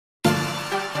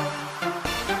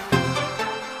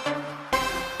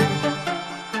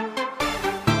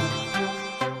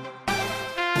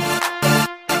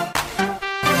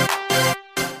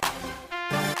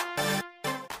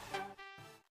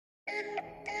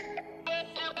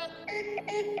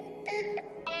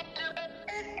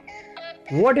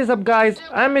What is up guys,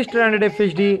 I am Mr.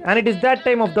 FHD and it is that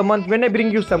time of the month when I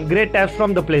bring you some great apps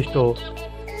from the Play Store.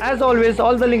 As always,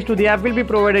 all the links to the app will be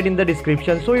provided in the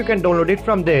description so you can download it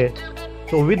from there.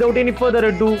 So without any further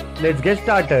ado, let's get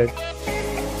started.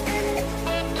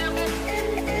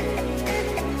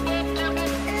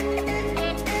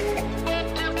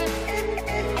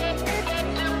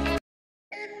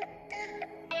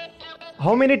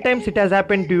 How many times it has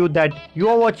happened to you that you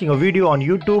are watching a video on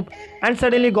YouTube and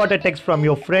suddenly got a text from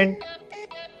your friend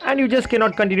and you just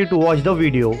cannot continue to watch the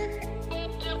video.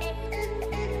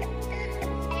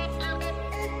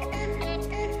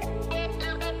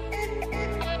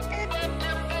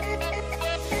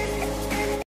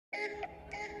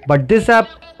 But this app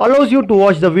allows you to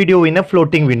watch the video in a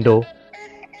floating window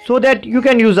so that you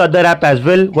can use other app as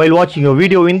well while watching your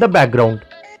video in the background.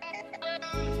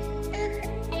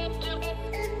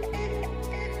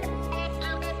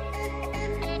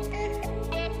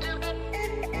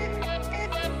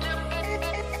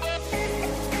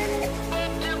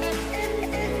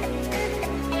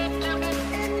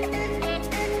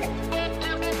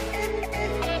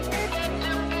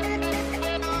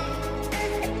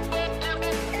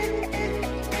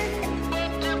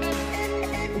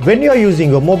 When you are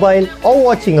using a mobile or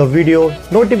watching a video,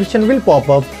 notification will pop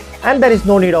up and there is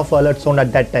no need of alert sound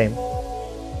at that time.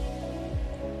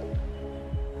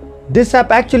 This app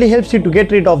actually helps you to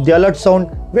get rid of the alert sound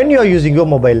when you are using your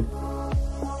mobile.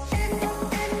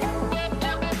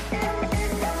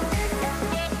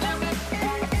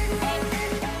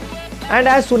 And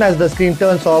as soon as the screen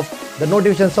turns off, the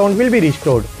notification sound will be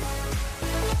restored.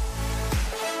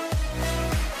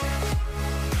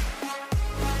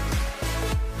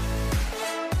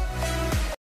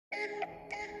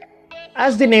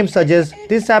 As the name suggests,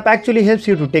 this app actually helps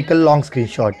you to take a long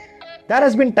screenshot. There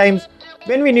has been times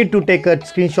when we need to take a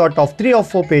screenshot of 3 or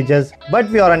 4 pages but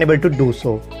we are unable to do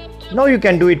so. Now you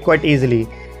can do it quite easily.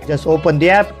 Just open the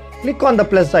app, click on the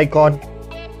plus icon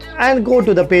and go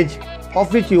to the page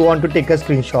of which you want to take a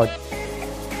screenshot.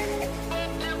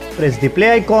 Press the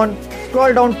play icon,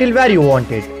 scroll down till where you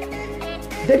want it.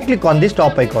 Then click on the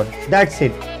stop icon. That's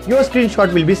it. Your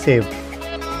screenshot will be saved.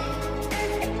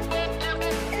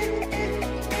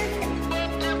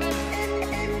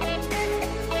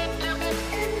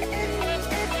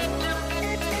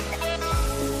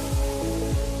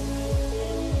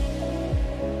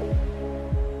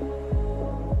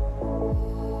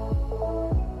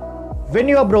 When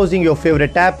you are browsing your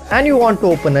favorite app and you want to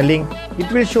open a link,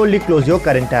 it will surely close your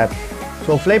current app.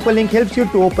 So Flyperlink helps you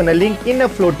to open a link in a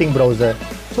floating browser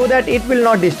so that it will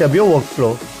not disturb your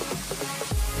workflow.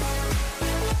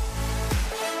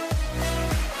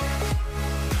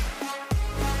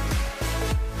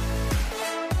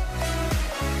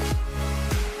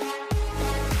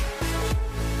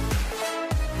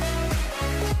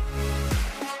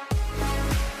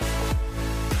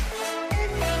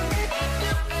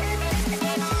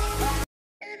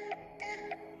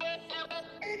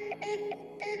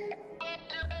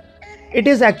 It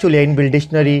is actually an inbuilt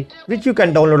dictionary which you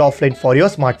can download offline for your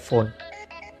smartphone.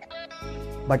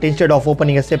 But instead of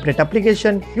opening a separate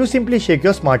application, you simply shake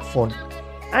your smartphone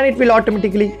and it will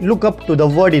automatically look up to the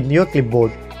word in your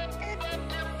clipboard.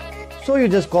 So you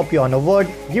just copy on a word,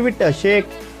 give it a shake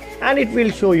and it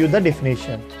will show you the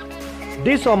definition.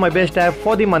 These are my best app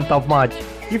for the month of March.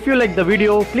 If you like the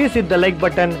video, please hit the like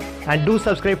button and do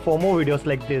subscribe for more videos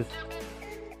like this.